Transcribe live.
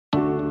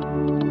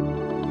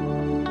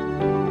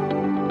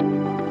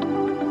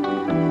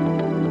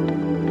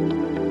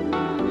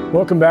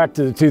Welcome back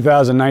to the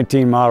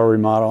 2019 Model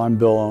Remodel. I'm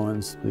Bill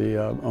Owens, the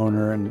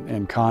owner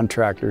and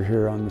contractor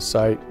here on the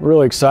site. We're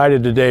really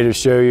excited today to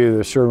show you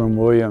the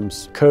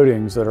Sherwin-Williams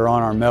coatings that are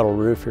on our metal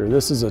roof here.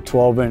 This is a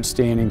 12-inch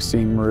standing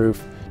seam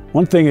roof.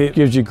 One thing that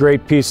gives you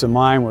great peace of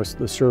mind with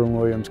the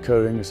Sherwin-Williams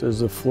coatings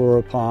is the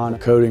fluoropon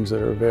coatings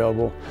that are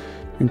available.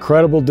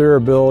 Incredible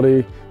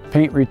durability,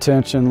 paint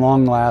retention,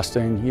 long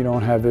lasting. You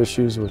don't have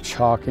issues with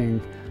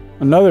chalking.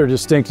 Another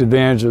distinct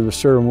advantage of the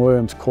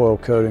Sherwin-Williams coil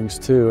coatings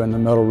too, and the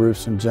metal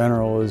roofs in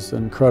general, is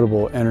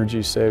incredible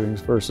energy savings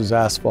versus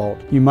asphalt.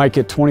 You might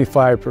get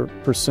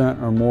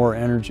 25% or more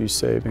energy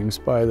savings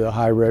by the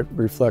high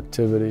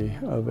reflectivity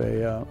of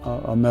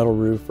a metal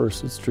roof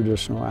versus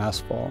traditional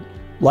asphalt.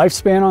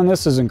 Lifespan on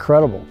this is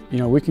incredible. You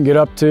know, we can get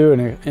up to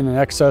in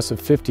excess of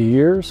 50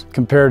 years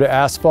compared to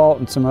asphalt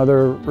and some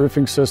other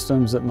roofing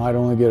systems that might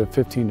only get a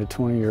 15 to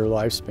 20 year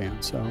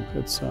lifespan.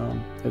 So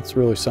it's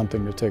really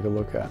something to take a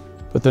look at.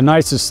 But the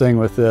nicest thing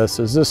with this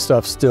is this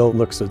stuff still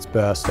looks its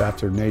best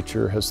after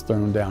nature has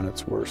thrown down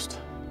its worst.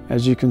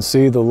 As you can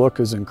see, the look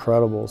is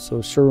incredible.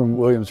 So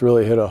Sherwin-Williams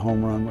really hit a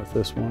home run with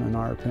this one, in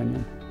our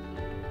opinion.